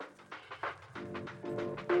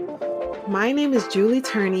My name is Julie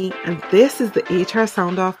Turney, and this is the HR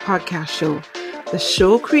Sound Off podcast show, the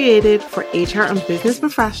show created for HR and business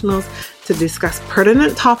professionals to discuss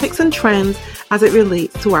pertinent topics and trends as it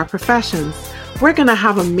relates to our professions. We're going to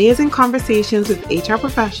have amazing conversations with HR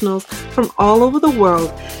professionals from all over the world,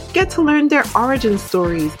 get to learn their origin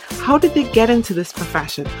stories. How did they get into this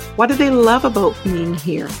profession? What do they love about being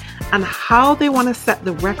here? And how they want to set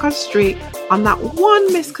the record straight on that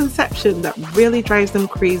one misconception that really drives them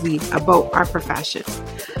crazy about our profession.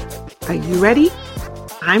 Are you ready?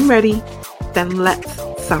 I'm ready. Then let's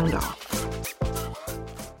sound off.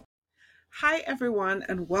 Hi, everyone,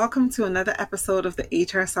 and welcome to another episode of the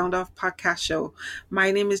HR Sound Off podcast show. My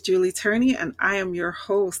name is Julie Turney, and I am your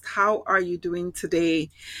host. How are you doing today?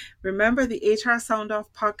 Remember, the HR Sound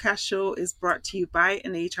Off podcast show is brought to you by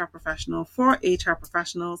an HR professional for HR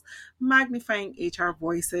professionals, magnifying HR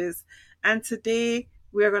voices. And today,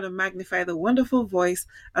 we are going to magnify the wonderful voice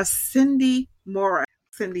of Cindy Maurer.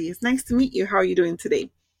 Cindy, it's nice to meet you. How are you doing today?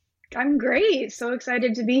 I'm great. So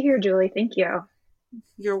excited to be here, Julie. Thank you.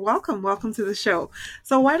 You're welcome. Welcome to the show.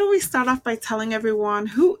 So why don't we start off by telling everyone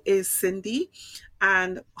who is Cindy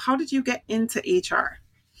and how did you get into HR?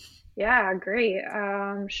 Yeah, great.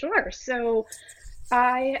 Sure. So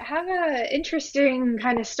I have an interesting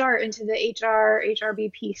kind of start into the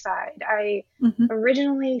HRBP side. I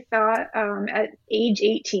originally thought at age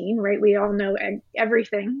 18, right? We all know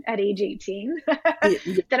everything at age 18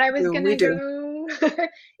 that I was going to go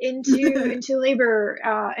into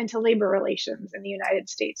labor relations in the United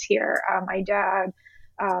States here. My dad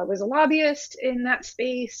was a lobbyist in that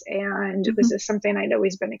space, and it was just something I'd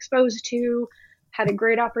always been exposed to. Had a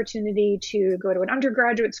great opportunity to go to an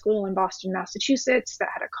undergraduate school in Boston, Massachusetts that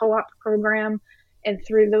had a co-op program. And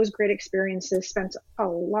through those great experiences, spent a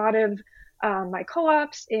lot of my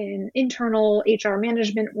co-ops in internal HR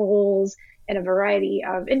management roles in a variety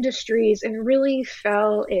of industries, and really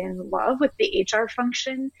fell in love with the HR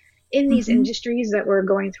function in these industries that were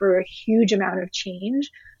going through a huge amount of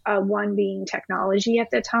change. One being technology at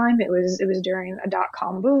the time. It was during a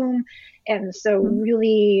dot-com boom. And so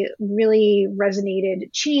really, really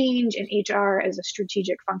resonated change in HR as a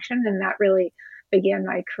strategic function. And that really began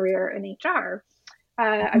my career in HR.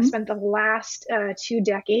 I've spent the last 2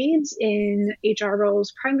 decades in HR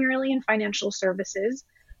roles, primarily in financial services.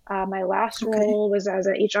 My last role was as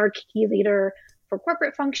an HR key leader for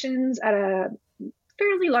corporate functions at a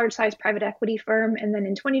fairly large-sized private equity firm. And then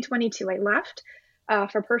in 2022, I left.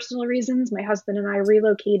 For personal reasons. My husband and I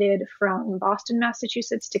relocated from Boston,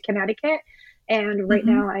 Massachusetts to Connecticut. And right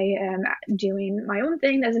now I am doing my own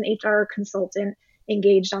thing as an HR consultant,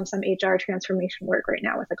 engaged on some HR transformation work right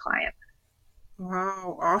now with a client.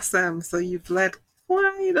 Wow, awesome. So you've led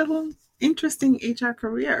quite an interesting HR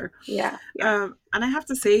career. Yeah. And I have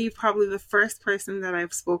to say, you're probably the first person that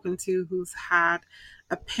I've spoken to who's had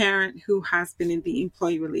a parent who has been in the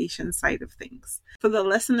employee relations side of things. For the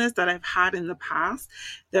listeners that I've had in the past,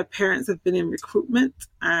 their parents have been in recruitment,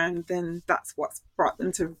 and then that's what's brought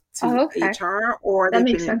them to HR, or they've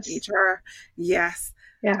been in HR. Yes.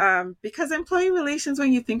 Yeah. Because employee relations,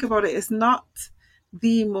 when you think about it, is not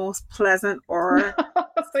the most pleasant or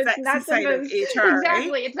sexy side of HR.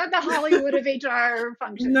 Exactly. Right? It's not the Hollywood of HR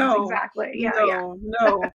functions. No. Exactly. Yeah.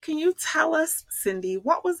 No. Can you tell us, Cindy,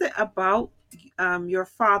 what was it about your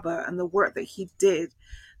father and the work that he did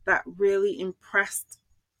that really impressed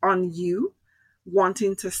on you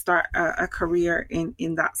wanting to start a career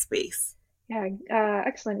in that space? Yeah,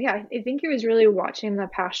 excellent. Yeah, I think he was really watching the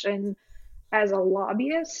passion as a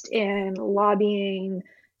lobbyist and lobbying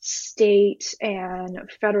state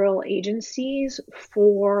and federal agencies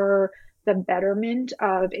for the betterment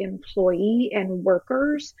of employee and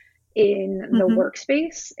workers in the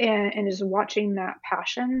workspace, and is watching that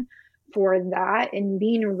passion for that and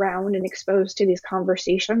being around and exposed to these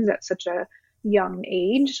conversations at such a young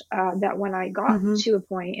age, that when I got to a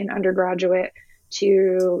point in undergraduate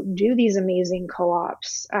to do these amazing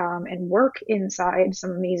co-ops and work inside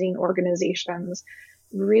some amazing organizations,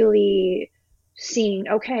 really seeing,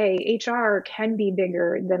 okay, HR can be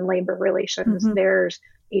bigger than labor relations. There's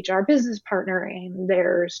HR business partnering,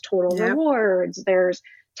 there's total rewards, there's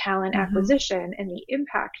talent acquisition, and the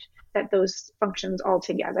impact that those functions all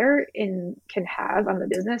together can have on the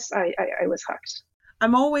business. I was hooked.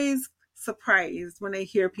 I'm always surprised when I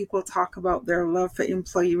hear people talk about their love for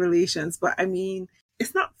employee relations, but I mean,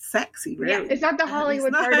 it's not sexy, right? Yeah, it's not the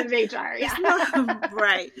Hollywood part of HR. Yeah, it's not,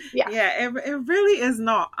 right. It really is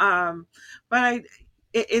not. But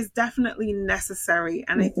it is definitely necessary,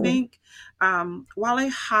 and I think while I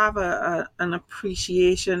have an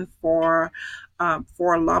appreciation for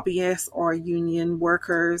for lobbyists or union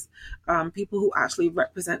workers, people who actually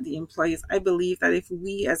represent the employees. I believe that if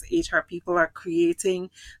we as HR people are creating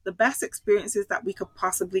the best experiences that we could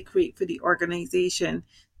possibly create for the organization,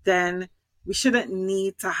 then we shouldn't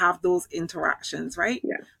need to have those interactions, right?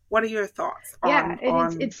 Yeah. What are your thoughts Yeah, and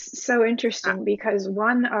on it's so that? interesting because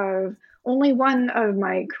only one of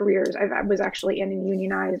my careers I was actually in a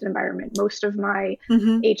unionized environment. Most of my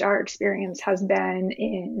Mm-hmm. HR experience has been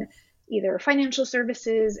in either financial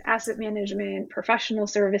services, asset management, professional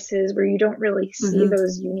services, where you don't really see Mm-hmm.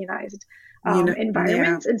 those unionized Yeah.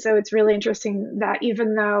 environments. And so it's really interesting that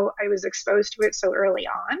even though I was exposed to it so early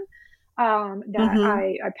on, that Mm-hmm.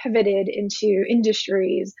 I pivoted into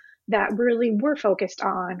industries that really were focused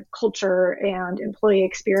on culture and employee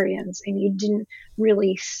experience. And you didn't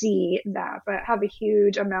really see that, but have a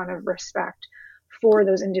huge amount of respect for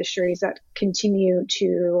those industries that continue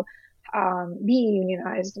to be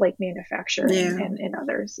unionized, like manufacturing Yeah. and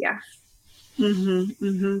others. Yeah. Mm-hmm.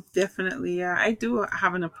 Mm-hmm. Definitely. Yeah. I do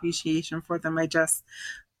have an appreciation for them. I just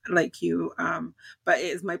like you. But it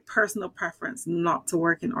is my personal preference not to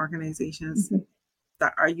work in organizations Mm-hmm.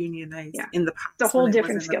 that are unionized Yeah. in the It's a past when whole it was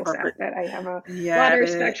different in the skill set corporate. that I have a lot Yeah, of it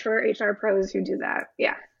respect for HR pros who do that.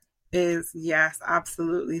 Yeah. is. Yes,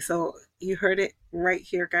 absolutely. So you heard it right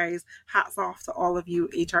here, guys. Hats off to all of you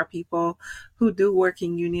HR people who do work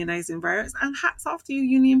in unionized environments, and hats off to you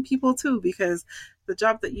union people too, because the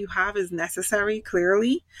job that you have is necessary,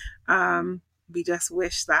 clearly. We just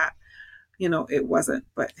wish that, it wasn't,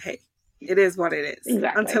 but hey, it is what it is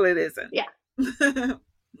Exactly. until it isn't. Yeah.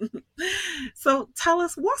 So tell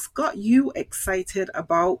us, what's got you excited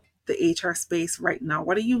about the HR space right now?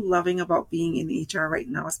 What are you loving about being in HR right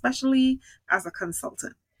now, especially as a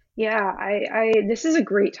consultant? Yeah, this is a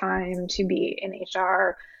great time to be in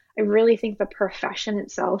HR. I really think the profession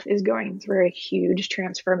itself is going through a huge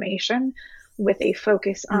transformation with a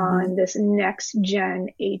focus Mm-hmm. on this next gen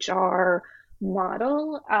HR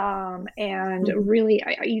model. And Mm-hmm. really,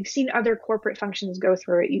 you've seen other corporate functions go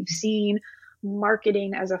through it. You've seen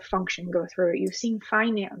marketing as a function go through it. You've seen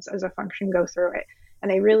finance as a function go through it.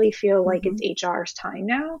 And I really feel like Mm-hmm. it's HR's time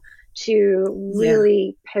now to Yeah.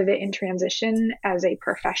 really pivot and transition as a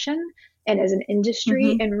profession and as an industry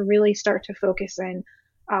Mm-hmm. and really start to focus in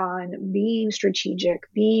on being strategic,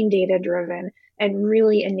 being data driven, and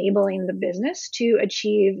really enabling the business to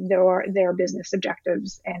achieve their business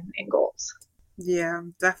objectives and goals. Yeah,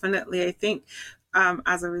 definitely. I think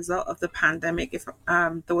as a result of the pandemic, if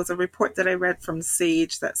there was a report that I read from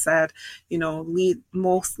Sage that said,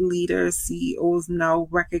 most leaders, CEOs now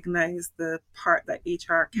recognize the part that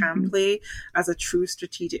HR can Mm-hmm. play as a true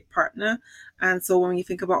strategic partner. And so when we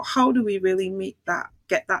think about how do we really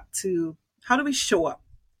how do we show up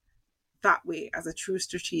that way as a true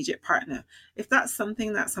strategic partner? If that's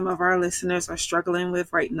something that some of our listeners are struggling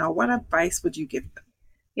with right now, what advice would you give them?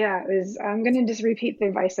 Yeah, I'm going to just repeat the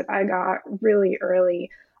advice that I got really early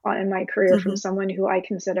on in my career from Mm-hmm. someone who I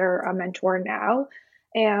consider a mentor now.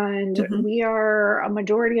 And Mm-hmm. a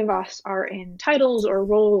majority of us are in titles or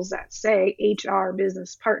roles that say HR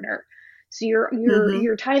business partner. So Mm-hmm.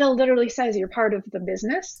 your title literally says you're part of the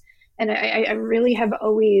business. And I really have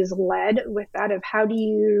always led with that of how do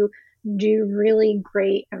you do really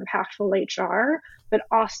great, impactful HR, but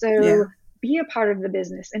also Yeah. be a part of the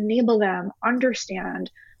business, enable them, understand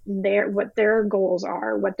what their goals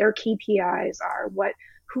are, what their KPIs are,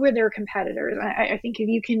 who are their competitors. I think if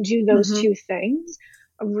you can do those Mm-hmm. two things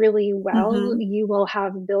really well, Mm-hmm. you will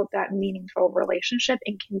have built that meaningful relationship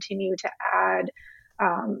and continue to add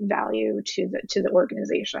value to the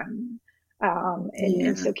organization. And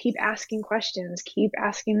Yeah. so keep asking questions, keep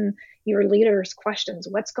asking your leaders questions.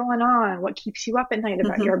 What's going on? What keeps you up at night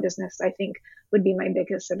about Mm-hmm. your business? I think would be my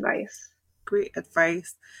biggest advice. Great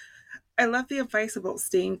advice. I love the advice about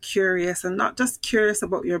staying curious and not just curious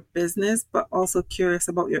about your business, but also curious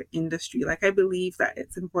about your industry. Like, I believe that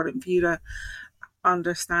it's important for you to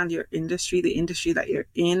understand your industry, the industry that you're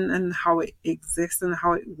in, and how it exists and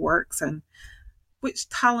how it works, and which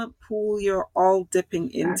talent pool you're all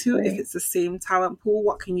dipping into. If Exactly. it's the same talent pool,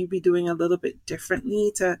 what can you be doing a little bit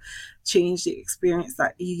differently to change the experience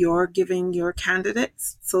that you're giving your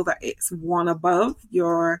candidates so that it's one above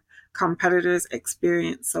your competitors'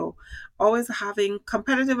 experience? So always having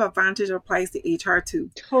competitive advantage applies to HR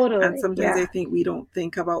too. And Totally. sometimes I Yeah. think we don't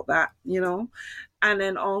think about that. And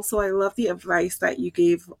then also, I love the advice that you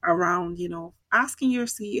gave around, asking your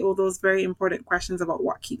CEO those very important questions about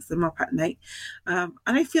what keeps them up at night. And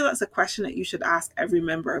I feel that's a question that you should ask every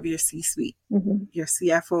member of your C suite, Hmm. your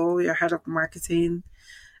CFO, your head of marketing.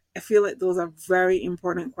 I feel like those are very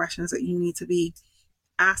important questions that you need to be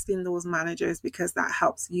asking those managers, because that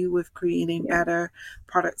helps you with creating better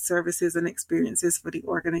product, services, and experiences for the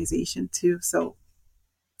organization too. So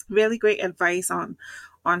really great advice on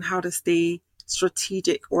how to stay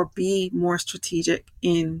strategic or be more strategic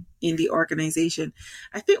in the organization.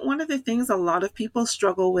 I think one of the things a lot of people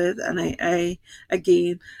struggle with, and I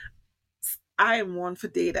again, I am one for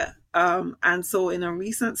data. And so in a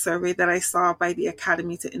recent survey that I saw by the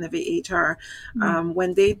Academy to Innovate HR,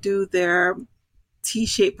 when they do their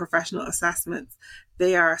T-shaped professional assessments,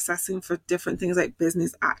 they are assessing for different things like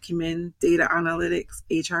business acumen, data analytics,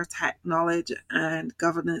 HR tech knowledge, and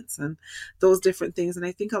governance, and those different things. And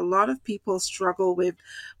I think a lot of people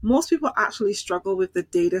most people actually struggle with the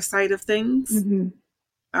data side of things.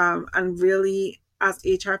 And really, as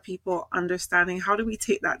HR people, understanding how do we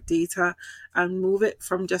take that data and move it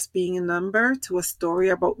from just being a number to a story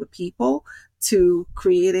about the people, to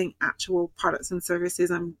creating actual products and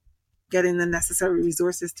services and getting the necessary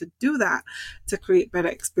resources to do that, to create better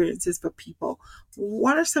experiences for people.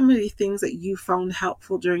 What are some of the things that you found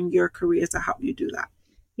helpful during your career to help you do that?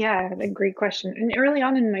 Yeah, a great question. And early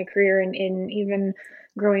on in my career, and even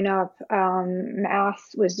growing up,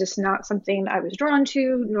 math was just not something I was drawn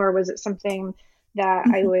to, nor was it something that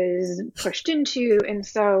I was pushed into. And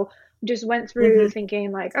so just went through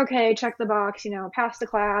thinking like, okay, check the box, pass the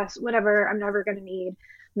class, whatever. I'm never going to need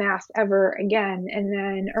math ever again. And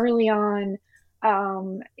then early on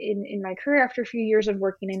in my career, after a few years of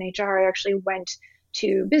working in HR, I actually went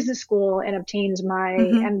to business school and obtained my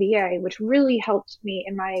MBA, which really helped me.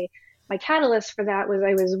 And my catalyst for that was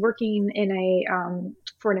I was working in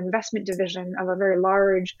for an investment division of a very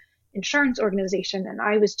large insurance organization, and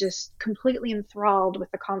I was just completely enthralled with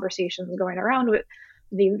the conversations going around with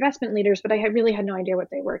the investment leaders, but I really had no idea what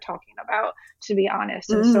they were talking about, to be honest.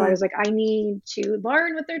 And so I was like, I need to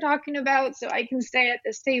learn what they're talking about so I can stay at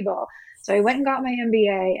this table. So I went and got my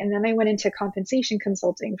MBA, and then I went into compensation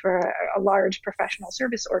consulting for a large professional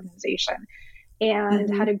service organization,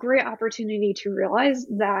 and had a great opportunity to realize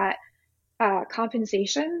that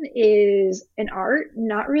compensation is an art,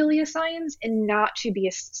 not really a science, and not to be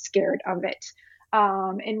scared of it.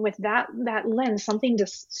 And with that lens, something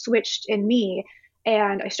just switched in me,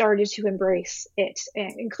 and I started to embrace it.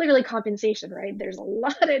 And clearly compensation, right? There's a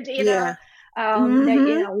lot of data, that,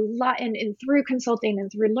 a lot, and through consulting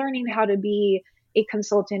and through learning how to be a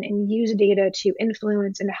consultant and use data to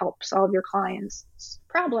influence and help solve your clients'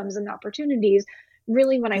 problems and opportunities.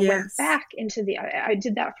 Really, when I went back into I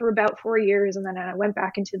did that for about 4 years, and then I went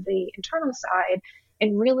back into the internal side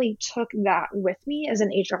and really took that with me as an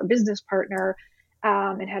HR business partner,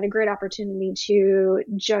 and had a great opportunity to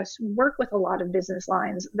just work with a lot of business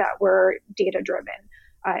lines that were data driven.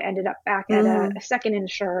 I ended up back at a second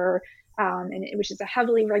insurer, which is a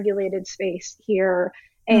heavily regulated space here,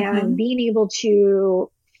 and being able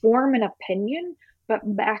to form an opinion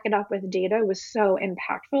but back it up with data was so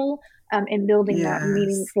impactful in building that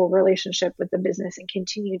meaningful relationship with the business and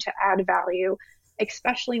continue to add value,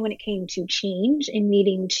 especially when it came to change and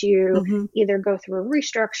needing to either go through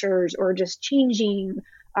restructures or just changing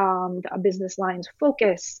a business line's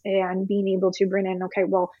focus, and being able to bring in, okay,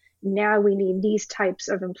 well, now we need these types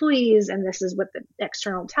of employees, and this is what the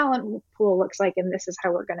external talent pool looks like, and this is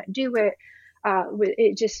how we're going to do it.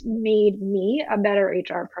 It just made me a better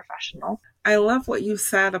HR professional. I love what you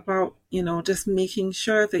said about, just making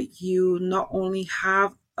sure that you not only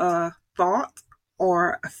have a thought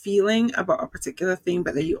or a feeling about a particular thing,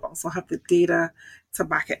 but that you also have the data to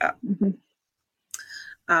back it up.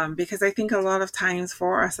 Because I think a lot of times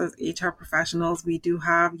for us as HR professionals, we do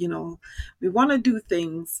have, we want to do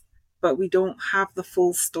things, but we don't have the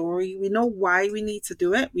full story. We know why we need to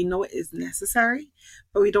do it. We know it is necessary,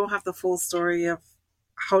 but we don't have the full story of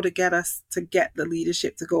how to get us to get the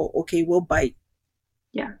leadership to go, okay, we'll bite.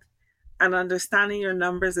 Yeah. And understanding your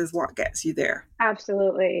numbers is what gets you there.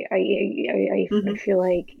 Absolutely. I feel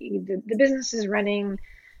like the business is running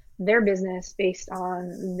their business based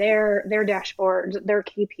on their dashboards, their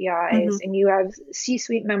KPIs, and you have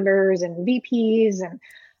C-suite members and VPs, and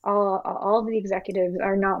all of the executives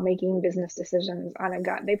are not making business decisions on a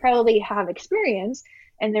gut. They probably have experience,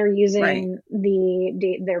 and they're using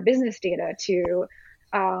their business data to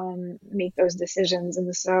make those decisions.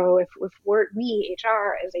 And so if we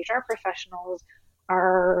HR as HR professionals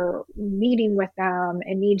are meeting with them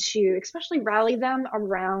and need to especially rally them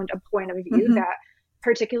around a point of view that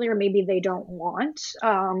particular maybe they don't want,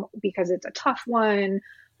 because it's a tough one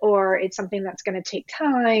or it's something that's going to take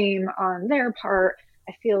time on their part,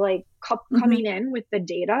 I feel like coming in with the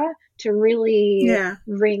data to really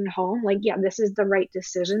ring home, like, this is the right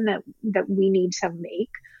decision that we need to make.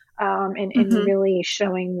 And really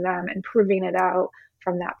showing them and proving it out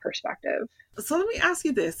from that perspective. So let me ask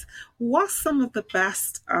you this. What's some of the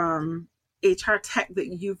best HR tech that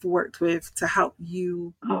you've worked with to help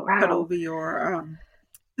you put over your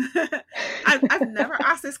I've never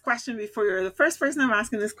asked this question before. You're the first person I'm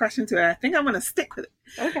asking this question to, and I think I'm going to stick with it.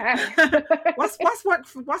 Okay. What's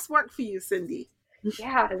worked for you, Cindy?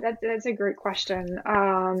 Yeah, that's a great question.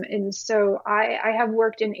 And so I have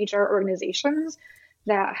worked in HR organizations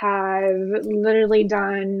that have literally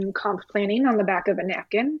done comp planning on the back of a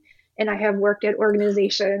napkin. And I have worked at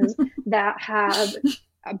organizations that have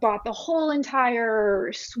bought the whole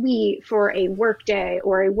entire suite for a Workday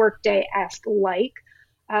or a Workday-esque like.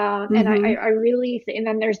 And I really, and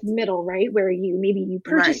then there's the middle, right? Where you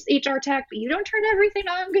purchase HR tech, but you don't turn everything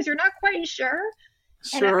on because you're not quite sure.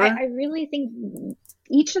 Sure. And I really think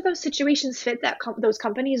each of those situations fit those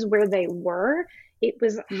companies where they were. It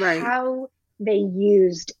was how they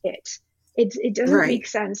used it. It doesn't make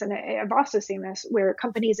sense. And I've also seen this where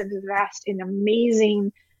companies invest in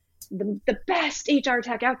amazing, the best HR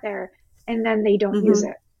tech out there, and then they don't use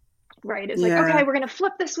it. Right. It's like, okay, we're going to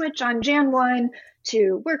flip the switch on Jan 1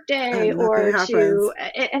 to Workday or to,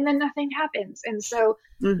 and then nothing happens. And so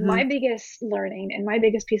my biggest learning and my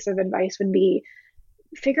biggest piece of advice would be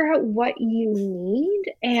figure out what you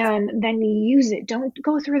need and then use it. Don't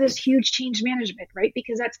go through this huge change management, right?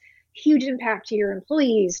 Because that's huge impact to your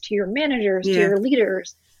employees, to your managers, to your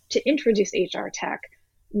leaders to introduce HR tech.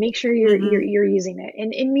 Make sure you're using it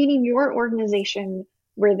and in meeting your organization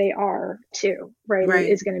where they are too, right?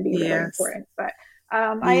 Is going to be really important. But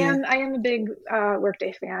I am a big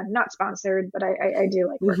Workday fan, not sponsored, but I do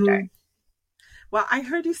like Workday. Well, I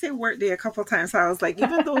heard you say Workday a couple of times. So I was like,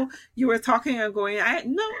 even though you were talking and going, I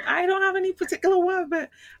don't have any particular one, but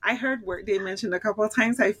I heard Workday mentioned a couple of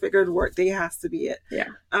times. I figured Workday has to be it. Yeah.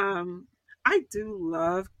 I do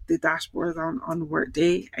love the dashboards on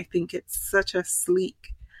Workday. I think it's such a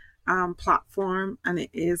sleek platform and it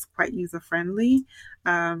is quite user friendly.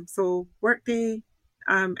 So Workday,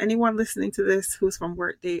 anyone listening to this who's from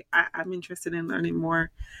Workday, I'm interested in learning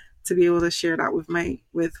more to be able to share that with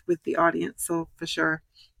with the audience. So for sure.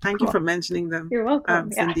 Thank you for mentioning them. You're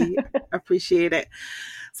welcome. Cindy. Appreciate it.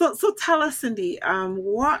 So tell us, Cindy,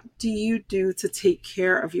 what do you do to take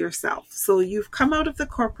care of yourself? So you've come out of the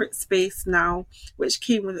corporate space now, which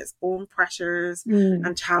came with its own pressures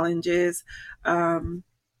and challenges.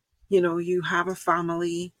 You have a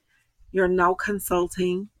family, you're now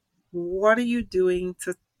consulting. What are you doing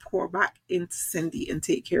to pour back into Cindy and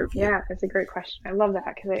take care of you? Yeah, that's a great question. I love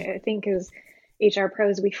that because I think as HR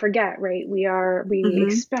pros, we forget, right? We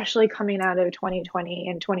especially coming out of 2020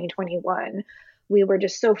 and 2021, we were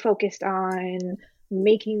just so focused on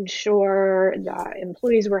making sure that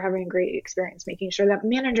employees were having a great experience, making sure that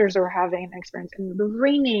managers were having an experience, and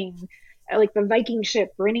reining, like the Viking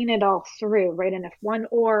ship, reining it all through, right? And if one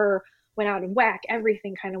oar went out of whack,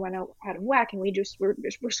 everything kind of went out of whack, and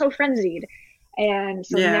we're so frenzied. And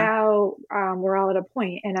so now we're all at a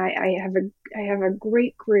point, and I have a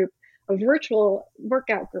great group, a virtual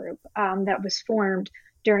workout group that was formed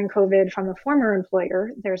during COVID from a former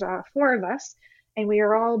employer. There's 4 of us, and we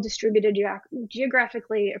are all distributed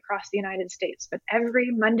geographically across the United States. But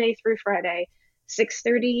every Monday through Friday,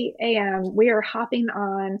 6:30 a.m., we are hopping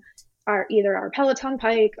on either our Peloton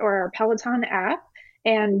Bike or our Peloton app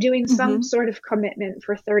and doing some sort of commitment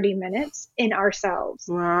for 30 minutes in ourselves.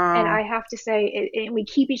 Wow. And I have to say, and we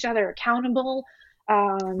keep each other accountable.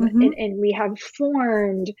 And we have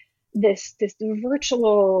formed this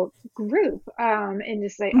virtual group and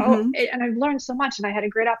just like, and I've learned so much, and I had a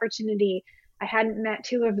great opportunity. I hadn't met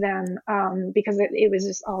 2 of them because it was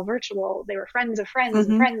just all virtual. They were friends of friends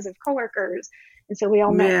and friends of coworkers. And so we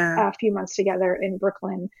all met a few months together in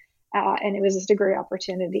Brooklyn. And it was just a great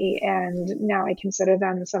opportunity. And now I consider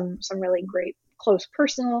them some really great, close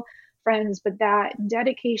personal friends. But that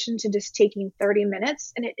dedication to just taking 30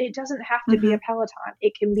 minutes, and it doesn't have to be a Peloton.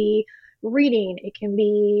 It can be reading. It can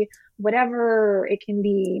be whatever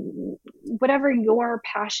your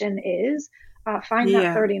passion is. Find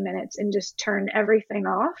that 30 minutes and just turn everything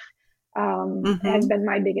off. Has been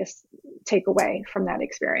my biggest takeaway from that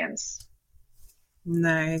experience.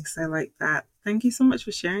 Nice. I like that. Thank you so much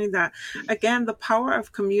for sharing that. Again, the power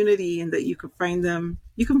of community, and that you can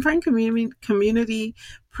find community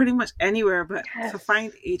pretty much anywhere, but to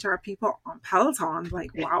find HR people on Peloton,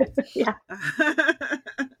 like, wow.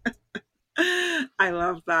 I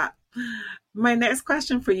love that. My next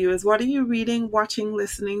question for you is, what are you reading, watching,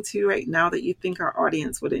 listening to right now that you think our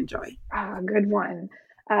audience would enjoy? Good one.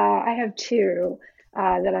 I have 2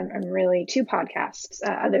 that I'm really 2 podcasts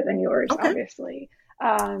other than yours, obviously.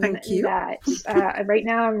 Thank you. That right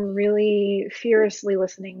now I'm really furiously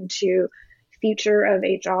listening to Future of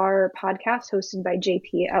HR podcast hosted by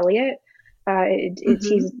JP Elliott.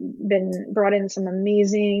 He's been brought in some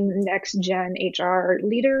amazing next gen HR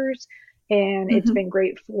leaders, and it's been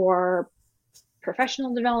great for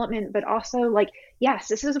professional development, but also like, yes,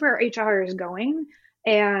 this is where HR is going,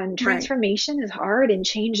 and transformation is hard and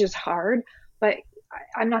change is hard, but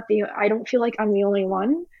I don't feel like I'm the only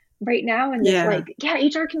one right now. And this like,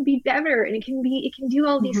 HR can be better, and it can do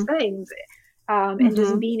all these things. And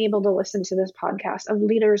just being able to listen to this podcast of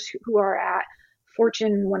leaders who are at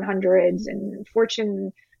Fortune 100s and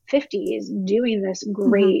Fortune 50s doing this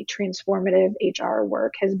great transformative HR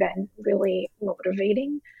work has been really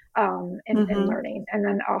motivating, and learning. And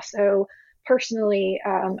then also personally,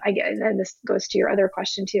 and this goes to your other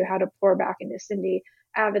question too, how to pour back into Cindy,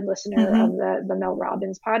 avid listener of the Mel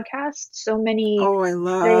Robbins podcast. So many I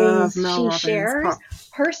love things Mel she Robbins shares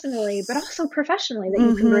personally, but also professionally that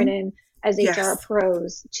you can bring in as HR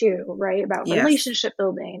pros too, right? About relationship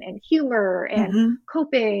building and humor and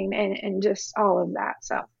coping and just all of that.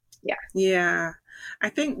 So, yeah. Yeah. I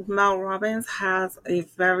think Mel Robbins has a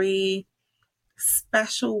very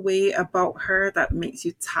special way about her that makes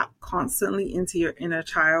you tap constantly into your inner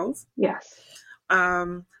child. Yes.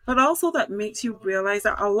 But also that makes you realize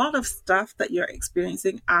that a lot of stuff that you're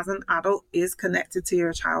experiencing as an adult is connected to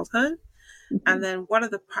your childhood. And then what are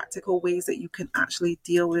the practical ways that you can actually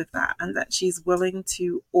deal with that? And that she's willing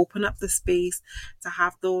to open up the space to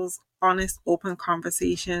have those honest, open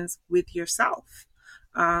conversations with yourself.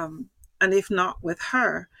 And if not with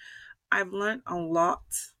her, I've learned a lot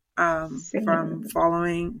from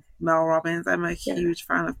following Mel Robbins. I'm a huge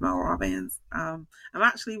fan of Mel Robbins. I'm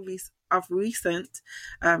actually of recent,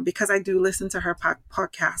 because I do listen to her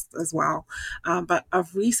podcast as well. But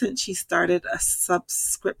of recent, she started a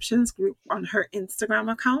subscriptions group on her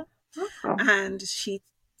Instagram account, and she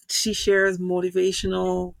shares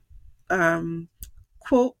motivational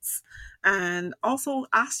quotes, and also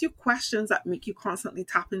ask you questions that make you constantly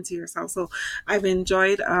tap into yourself. So I've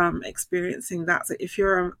enjoyed experiencing that. So if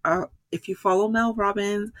you follow Mel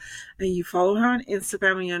Robbins and you follow her on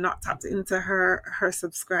Instagram and you're not tapped into her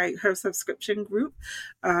subscription group,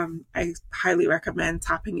 I highly recommend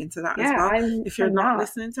tapping into that as well. If you're not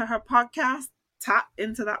listening to her podcast, tap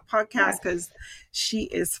into that podcast because she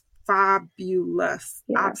is fabulous,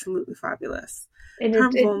 absolutely fabulous.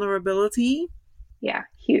 Her vulnerability,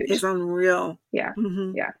 huge, is unreal.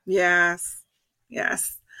 Yes.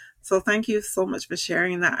 So thank you so much for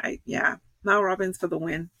sharing that. Mel Robbins for the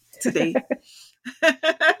win today.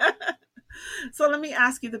 So let me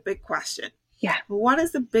ask you the big question. What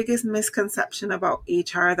is the biggest misconception about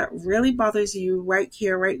HR that really bothers you right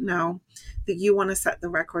here, right now, that you want to set the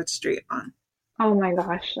record straight on? Oh my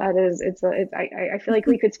gosh, I feel like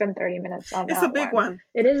we could spend 30 minutes on that. It's a big one.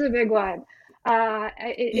 It is a big one.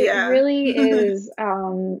 It really is,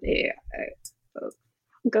 it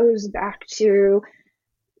goes back to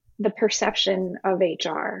the perception of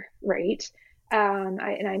HR, right?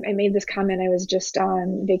 I made this comment. I was just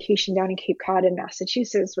on vacation down in Cape Cod in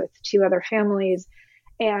Massachusetts with two other families.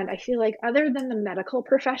 And I feel like other than the medical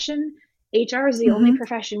profession, HR is the only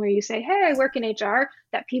profession where you say, hey, I work in HR,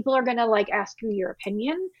 that people are going to like ask you your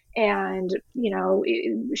opinion and,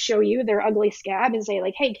 show you their ugly scab and say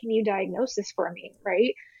like, hey, can you diagnose this for me?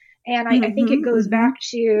 Right. And I think it goes back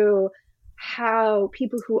to how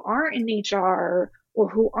people who aren't in HR or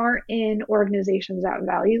who aren't in organizations that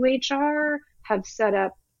value HR have set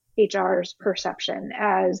up HR's perception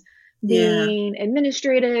as being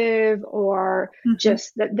administrative or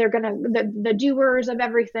just that they're going to, the doers of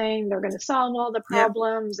everything, they're going to solve all the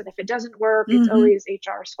problems. And if it doesn't work, it's always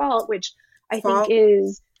HR's fault, which I think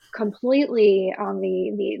is completely on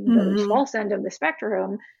the false end of the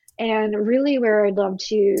spectrum. And really where I'd love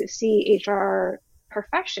to see HR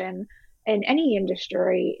profession in any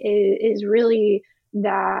industry is really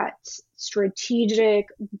that strategic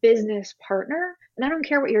business partner. And I don't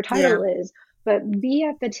care what your title is, but be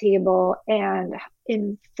at the table and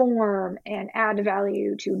inform and add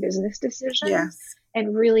value to business decisions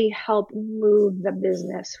and really help move the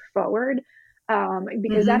business forward.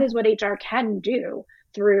 Because that is what HR can do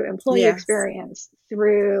through employee experience,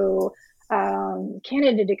 through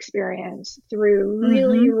candidate experience, through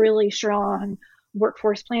really, really strong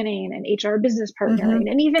workforce planning and HR business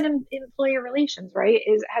partnering, and even employer relations, right,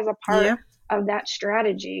 has a part of that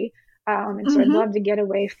strategy. And so I'd love to get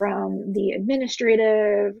away from the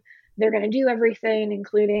administrative, they're going to do everything,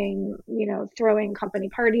 including, throwing company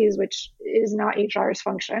parties, which is not HR's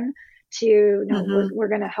function, to, we're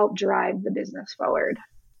going to help drive the business forward.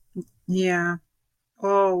 Yeah.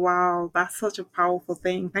 Oh, wow. That's such a powerful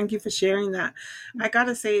thing. Thank you for sharing that. I got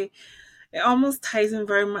to say, it almost ties in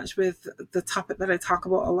very much with the topic that I talk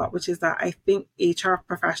about a lot, which is that I think HR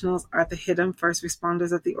professionals are the hidden first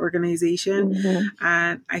responders of the organization. Mm-hmm.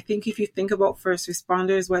 And I think if you think about first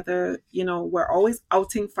responders, whether, we're always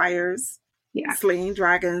outing fires, Yes. slaying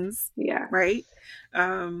dragons, yeah, right?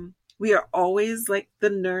 We are always like the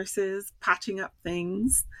nurses patching up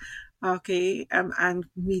things, okay, and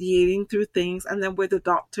mediating through things. And then we're the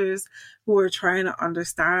doctors who are trying to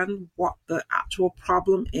understand what the actual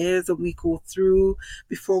problem is. And we go through,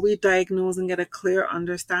 before we diagnose and get a clear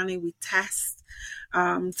understanding, we test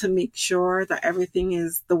to make sure that everything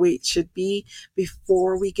is the way it should be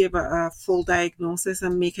before we give a full diagnosis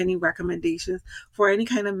and make any recommendations for any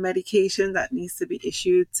kind of medication that needs to be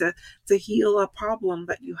issued to heal a problem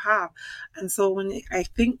that you have. And so when I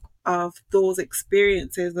think of those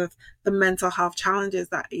experiences of the mental health challenges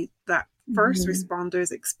that first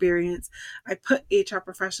responders experience, I put HR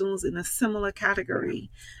professionals in a similar category,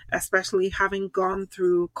 especially having gone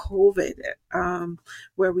through COVID,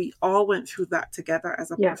 where we all went through that together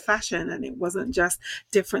as a profession. And it wasn't just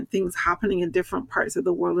different things happening in different parts of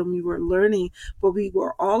the world and we were learning, but we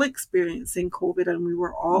were all experiencing COVID and we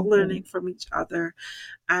were all learning from each other.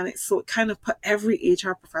 And it kind of put every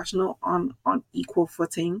HR professional on equal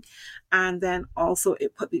footing. And then also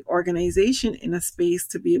it put the organization in a space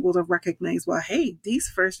to be able to recognize, well, hey, these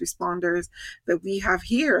first responders that we have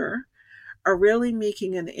here are really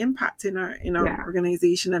making an impact in our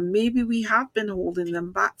organization. And maybe we have been holding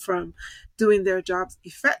them back from doing their jobs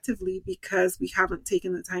effectively because we haven't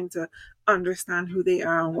taken the time to understand who they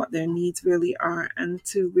are and what their needs really are, and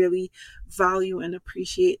to really value and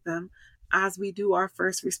appreciate them as we do our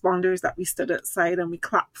first responders that we stood outside and we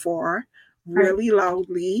clapped for really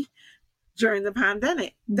loudly during the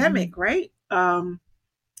pandemic, right?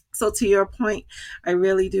 So to your point, I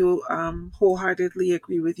really do wholeheartedly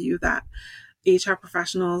agree with you that HR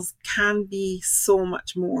professionals can be so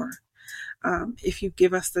much more if you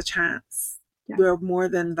give us the chance. Yeah. We're more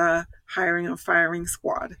than the hiring and firing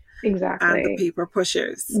squad. Exactly. And the paper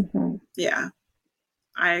pushers. Yeah,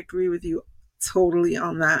 I agree with you totally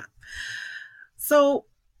on that. So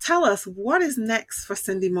tell us, what is next for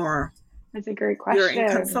Cindy Maurer? That's a great question. You're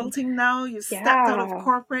in consulting now. You've stepped out of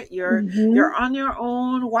corporate. You're on your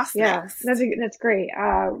own. What's next? That's great.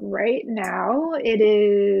 Right now, it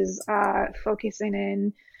is focusing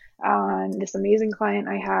in on this amazing client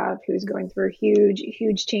I have who's going through a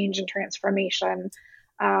huge change and transformation.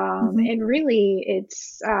 And really,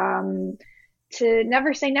 it's to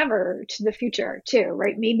never say never to the future too,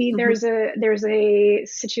 right? Maybe there's a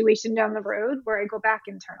situation down the road where I go back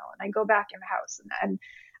internal and I go back in the house and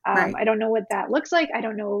I don't know what that looks like. I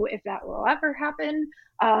don't know if that will ever happen.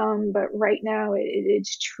 But right now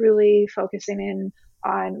it's truly focusing in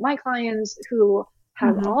on my clients who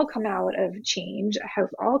have all come out of change, have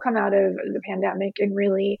all come out of the pandemic, and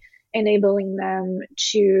really enabling them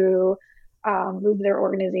to move their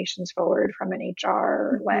organizations forward from an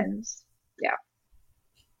HR lens. Yeah.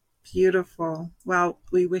 Beautiful. Well,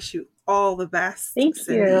 we wish you all the best. Thank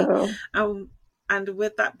you. And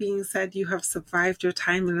with that being said, you have survived your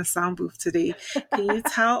time in the sound booth today. Can you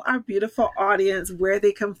tell our beautiful audience where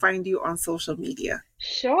they can find you on social media?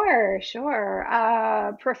 Sure.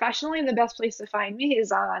 Professionally, the best place to find me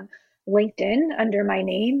is on LinkedIn under my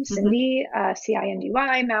name, Cindy, Cindy,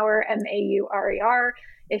 Maurer, Maurer.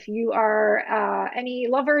 If you are any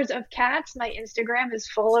lovers of cats, my Instagram is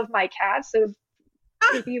full of my cats. So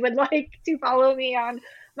if you would like to follow me on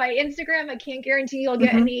my Instagram, I can't guarantee you'll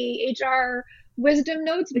get any HR wisdom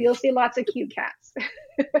notes, but you'll see lots of cute cats.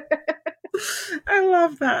 I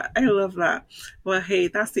love that. Well, hey,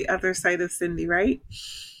 that's the other side of Cindy, right?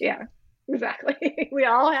 Yeah, exactly. We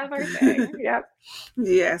all have our thing. Yep.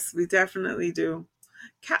 Yes, we definitely do.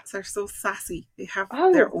 Cats are so sassy. They have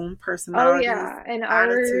their own personalities. Oh, yeah. And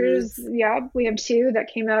attitudes. Ours, we have two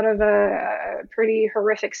that came out of a pretty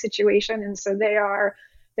horrific situation. And so they're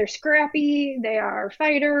scrappy, they are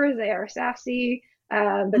fighters, they are sassy,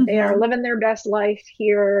 but they are living their best life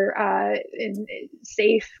here in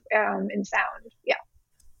safe and sound. Yeah.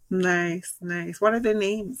 Nice. What are their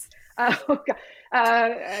names? Oh, God.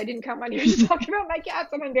 I didn't count mine. You're just talking about my cats.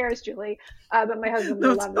 I'm embarrassed, Julie. But my husband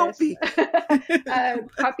will love this.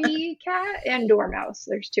 Puppy cat and dormouse.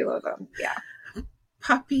 There's two of them. Yeah.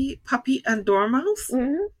 Puppy and dormouse?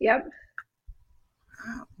 Yep.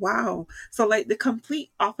 Wow. So like the complete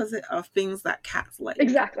opposite of things that cats like.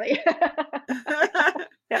 Exactly.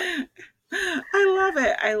 Yeah.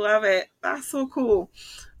 I love it. That's so cool.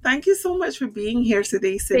 Thank you so much for being here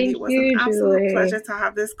today, Cindy. It was an absolute pleasure to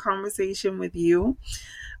have this conversation with you.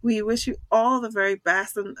 We wish you all the very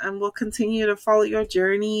best, and we'll continue to follow your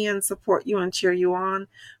journey and support you and cheer you on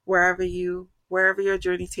wherever your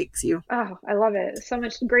journey takes you. Oh, I love it. So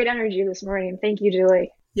much great energy this morning. Thank you,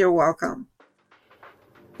 Julie. You're welcome.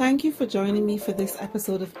 Thank you for joining me for this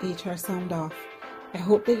episode of HR Sound Off. I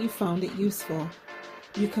hope that you found it useful.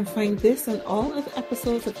 You can find this and all other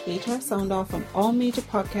episodes of HR Sound Off on all major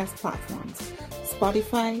podcast platforms.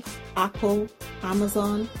 Spotify, Apple,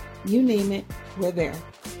 Amazon, you name it, we're there.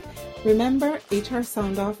 Remember, HR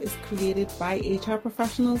Sound Off is created by HR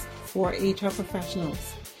professionals for HR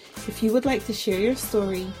professionals. If you would like to share your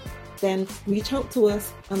story, then reach out to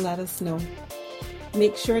us and let us know.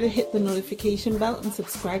 Make sure to hit the notification bell and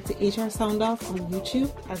subscribe to HR Sound Off on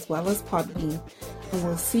YouTube as well as Podbean. And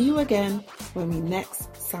we'll see you again when we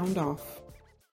next sound off.